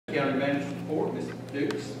County Manager Report, Ms.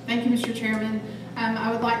 Dukes. Thank you, Mr. Chairman.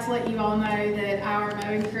 I would like to let you all know that our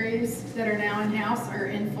mowing crews that are now in-house are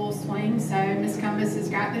in full swing. So Ms. Cumbus has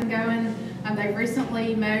got them going. They've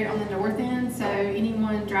recently mowed on the north end, so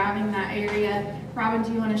anyone driving that area, Robin,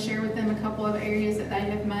 do you want to share with them a couple of areas that they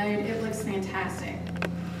have mowed? It looks fantastic.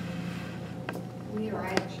 We are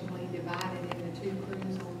actually divided into two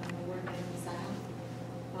crews on the north and the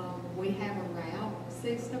south. We have a route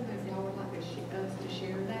system, if y'all would like us to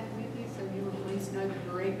share that with you, so you at least know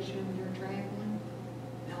the direction you're traveling.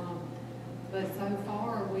 But so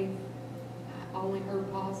far, we've only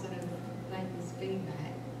heard positive things,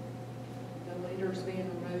 feedback. The leaders being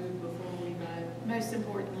removed before we mow. Most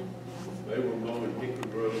importantly. They were mowing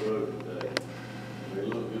Hickory Grove Road today. They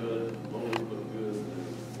look good, mowing looked good,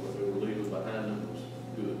 and what they were leaving behind them was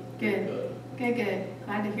good. Good. Good.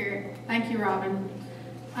 Glad to hear it. Thank you, Robin.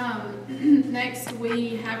 Next,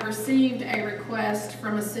 we have received a request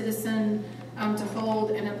from a citizen to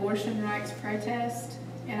hold an abortion rights protest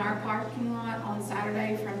in our parking lot on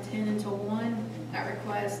Saturday from 10 until 1. That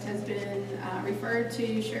request has been referred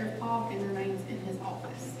to Sheriff Paulk and remains in his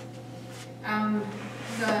office.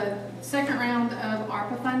 The second round of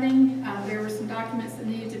ARPA funding, there were some documents that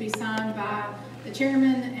needed to be signed by the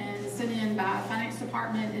chairman and sent in by Finance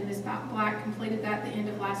Department, and Ms. Black completed that at the end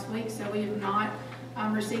of last week, so we have not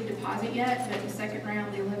received deposit yet, but the second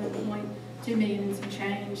round, the 11.2 million and some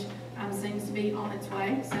change, seems to be on its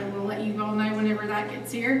way. So we'll let you all know whenever that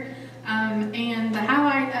gets here. And the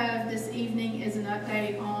highlight of this evening is an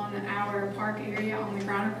update on our park area on the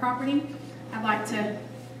Griner property. I'd like to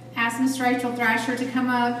ask Ms. Rachel Thrasher to come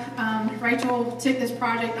up. Rachel took this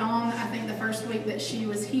project on, I think, the first week that she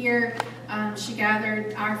was here. She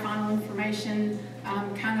gathered our final information,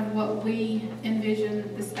 kind of what we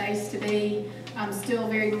envision the space to be. Still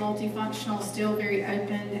very multifunctional, still very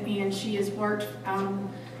open, and she has worked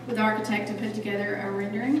with the architect to put together a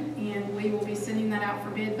rendering, and we will be sending that out for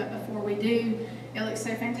bid. But before we do, it looks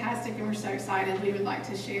so fantastic and we're so excited. We would like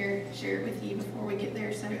to share it with you before we get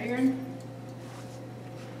there. So Aaron.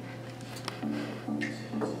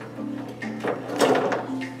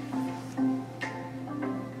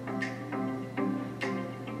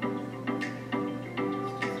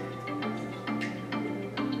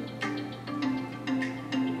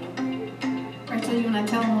 Rachel, you want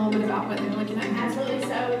to tell them a little bit about what they're looking at? Absolutely.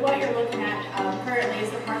 So what you're looking at currently is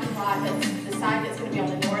the parking lot, that's the side that's going to be on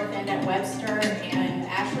the north end at Webster and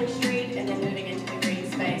Ashley Street, and then moving into the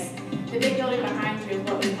green space. The big building behind you is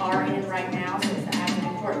what we are in right now, so it's the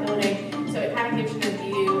Admin Court building. So it kind of gives you a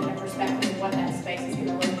view and a perspective of what that space is going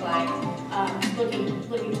to look like,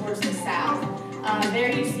 looking towards the south.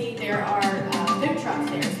 There you see there are food trucks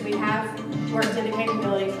there. So we have worked in the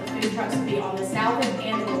capability for food trucks to be on the south end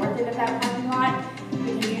and the north end of that parking lot.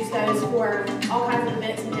 We can use those for all kinds of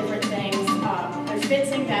events and different things. There's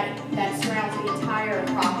fencing that surrounds the entire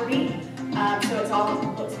property. So it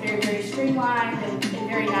all looks very, very streamlined and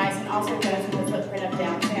very nice, and also goes with the footprint of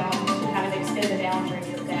downtown to kind of extend the boundaries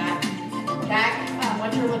of that.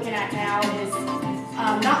 What you're looking at now is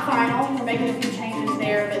not final. We're making a few changes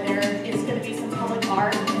there, but there is going to be some public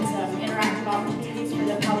art and some interactive opportunities for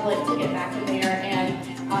the public to get back in there,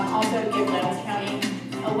 and also give Lowndes County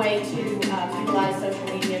a way to utilize social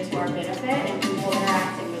media to our benefit and people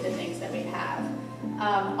interacting with the things that we have.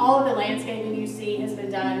 All of the landscaping you see has been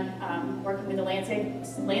done working with a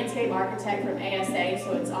landscape architect from ASA,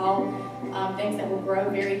 so it's all things that will grow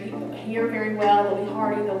very well. They'll be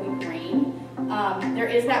hardy, they'll be green. There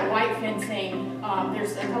is that white fencing.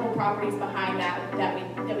 There's a couple properties behind that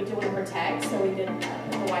we do want to protect, so we did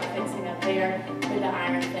the white fencing up there with the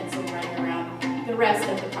iron fencing running around the rest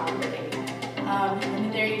of the property. And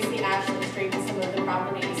then there you see Ashley Street and some of the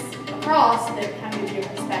properties across that kind of gives you a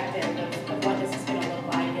perspective of what this is going to look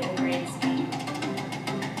like in the grand scheme.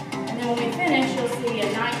 And then when we finish, you'll see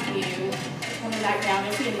a night view. Coming back down,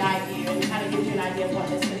 you'll see a night view, and it kind of gives you an idea of what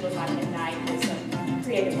this could look like at night with some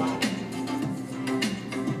creative lighting.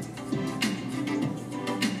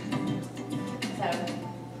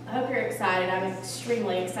 I hope you're excited. I'm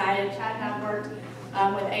extremely excited. Chad and I worked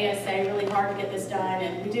with ASA really hard to get this done,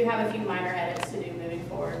 and we do have a few minor edits to do moving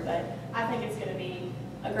forward, but I think it's going to be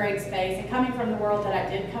a great space. And coming from the world that I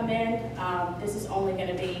did come in, this is only going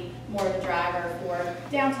to be more of a driver for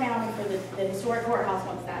downtown and for the historic courthouse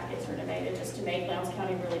once that gets renovated, just to make Lowndes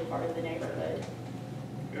County really part of the neighborhood.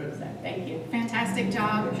 Good. So, thank you. Fantastic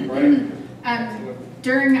job.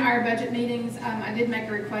 During our budget meetings, I did make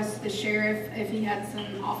a request to the sheriff if he had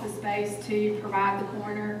some office space to provide the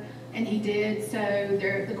coroner And he did, so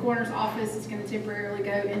the coroner's office is gonna temporarily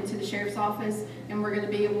go into the sheriff's office, and we're gonna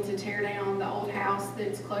be able to tear down the old house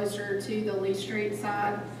that's closer to the Lee Street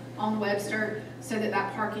side on Webster, so that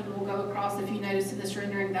that parking will go across. If you notice in this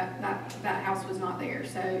rendering, that house was not there,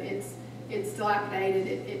 so it's dilapidated,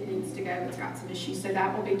 it needs to go, it's got some issues, so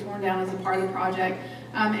that will be torn down as a part of the project.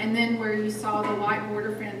 And then where you saw the white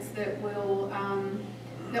border fence that will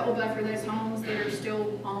buffer those homes that are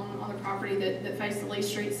still on the property that face the Lee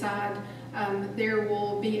Street side, there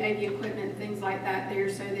will be AV equipment, things like that there,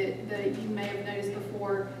 so that you may have noticed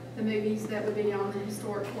before, the movies that would be on the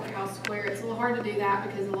historic courthouse square. It's a little hard to do that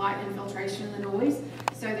because of the light infiltration and the noise,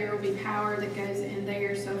 so there will be power that goes in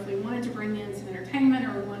there. So if we wanted to bring in some entertainment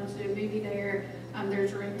or we wanted to do a movie there,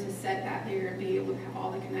 there's room to set that there and be able to have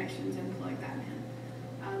all the connections and plug that in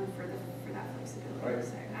for that flexibility. Right.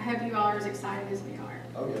 So I hope you all are as excited as we are.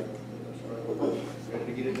 Oh, yeah, that's right. Ready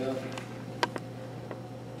to get it done?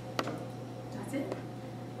 That's it.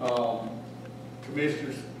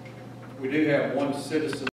 Commissioners, we do have one citizen